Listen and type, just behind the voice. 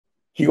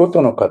日ご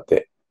との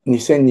糧、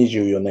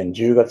2024年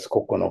10月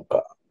9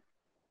日、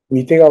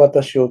御手が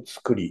私を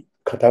作り、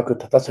固く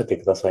立たせて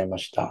くださいま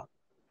した。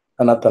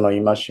あなたの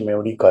戒め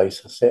を理解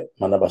させ、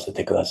学ばせ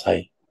てくださ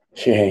い。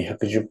詩編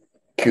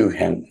119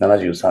編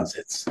73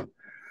節。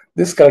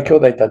ですから、兄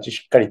弟たち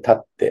しっかり立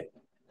って、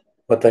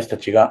私た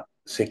ちが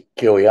説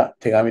教や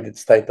手紙で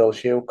伝えた教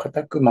えを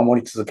固く守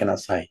り続けな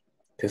さい。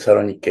テサ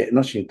ロニケ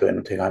の信徒へ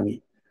の手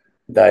紙、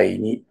第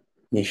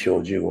2章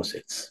15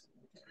節。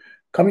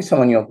神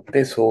様によっ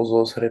て創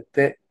造され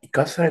て生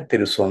かされてい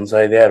る存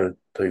在である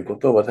というこ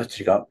とを私た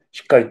ちが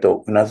しっかり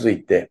とうなず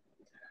いて、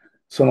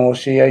その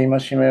教えや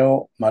戒め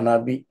を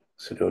学び、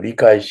それを理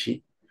解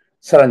し、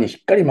さらにし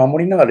っかり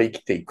守りながら生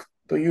きていく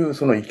という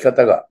その生き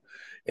方が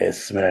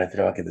進められてい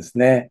るわけです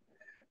ね。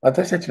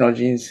私たちの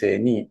人生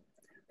に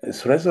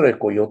それぞれ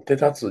寄って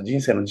立つ人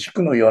生の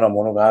軸のような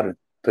ものがある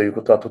という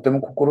ことはとても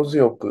心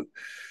強く、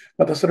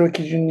またそれを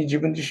基準に自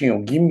分自身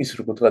を吟味す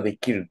ることがで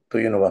きると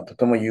いうのはと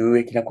ても有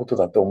益なこと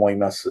だと思い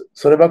ます。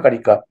そればか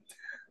りか、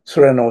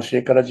それらの教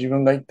えから自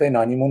分が一体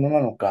何者な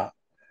のか、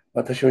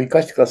私を生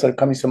かしてくださる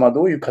神様は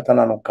どういう方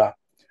なのか、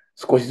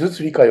少しず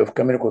つ理解を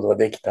深めることが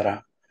できた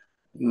ら、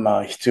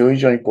必要以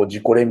上に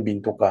自己憐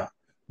憫とか、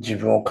自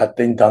分を勝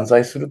手に断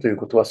罪するという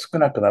ことは少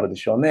なくなるで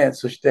しょうね。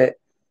そして、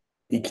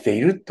生きて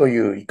いるとい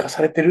う、生か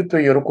されていると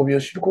いう喜びを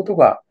知ること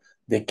が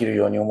できる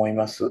ように思い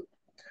ます。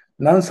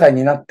何歳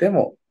になって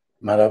も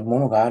学ぶも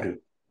のがあ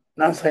る。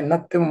何歳にな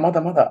ってもま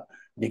だまだ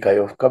理解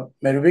を深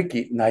めるべ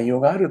き内容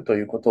があると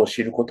いうことを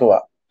知ること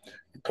は、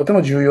とて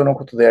も重要な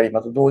ことであり、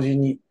また同時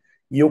に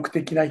意欲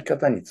的な生き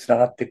方につな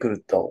がってく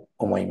ると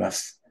思いま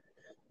す。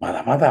ま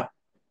だまだ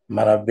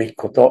学ぶべき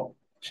こと、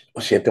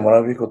教えてもら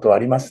うべきことはあ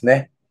ります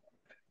ね。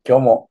今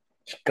日も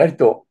しっかり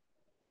と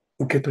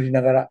受け取り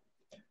ながら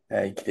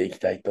生きていき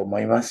たいと思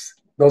いま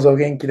す。どうぞお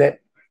元気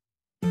で。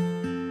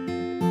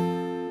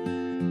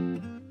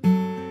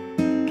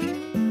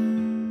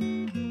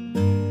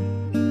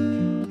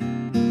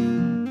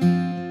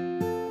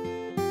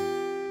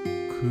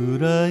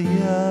暗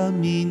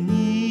闇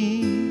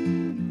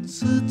に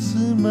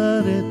包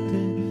まれて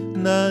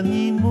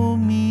何も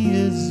見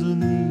えず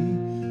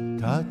に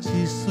立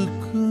ちす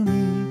くみ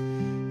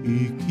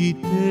生き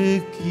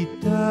てき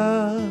た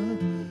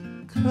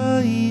甲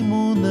斐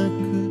もな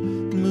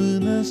く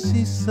虚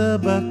しさ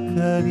ば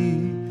か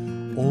り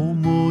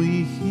重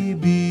い日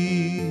々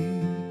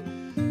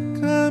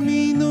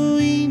神の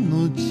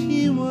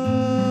命は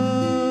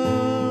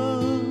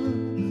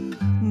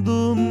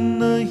どん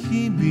な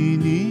日々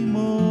に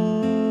も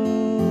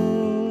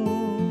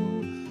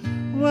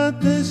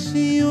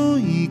私を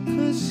生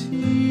かし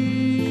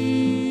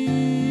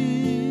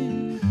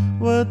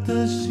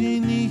私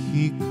に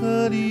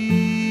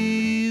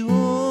光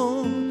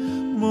を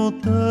も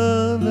た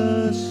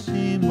ら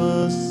し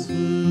ます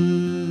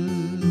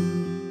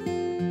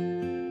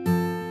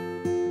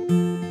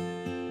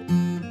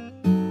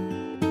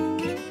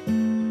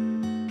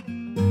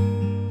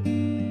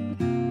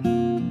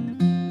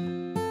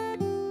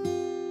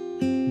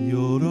喜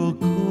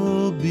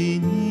び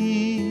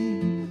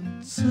に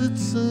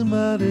包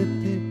まれ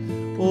て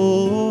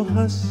大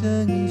はし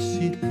ゃぎ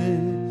して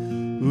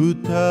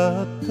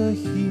歌った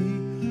日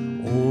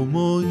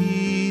思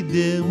い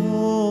出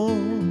を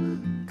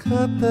語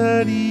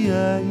り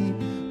合い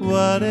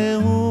我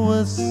を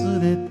忘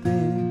れて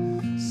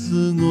過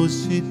ご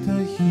した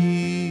日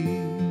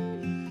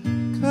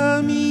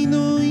神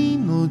の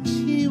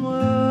命は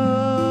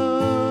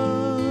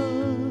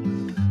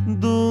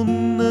ど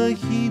んな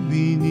日々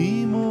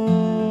に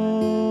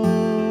も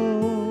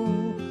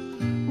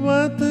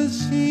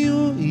私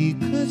を生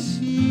か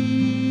し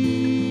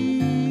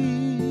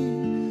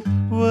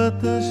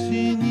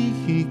私に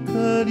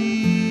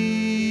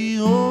光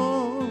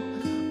を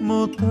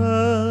もた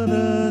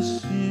ら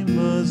し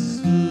ま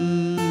す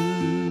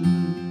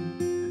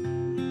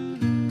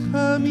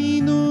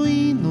神の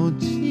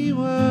命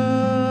は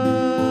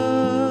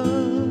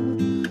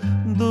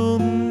ど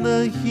ん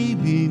な日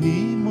々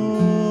にも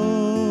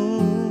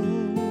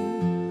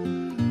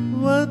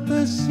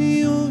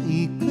私を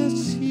生か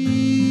し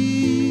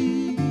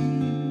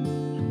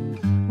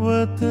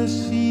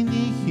私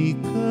に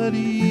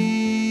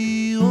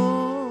光を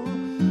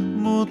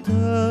もた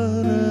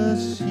ら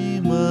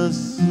しま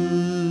す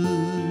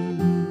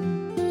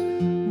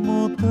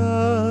もた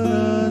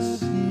ら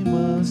し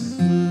ま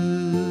す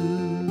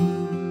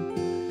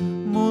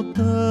も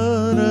たらします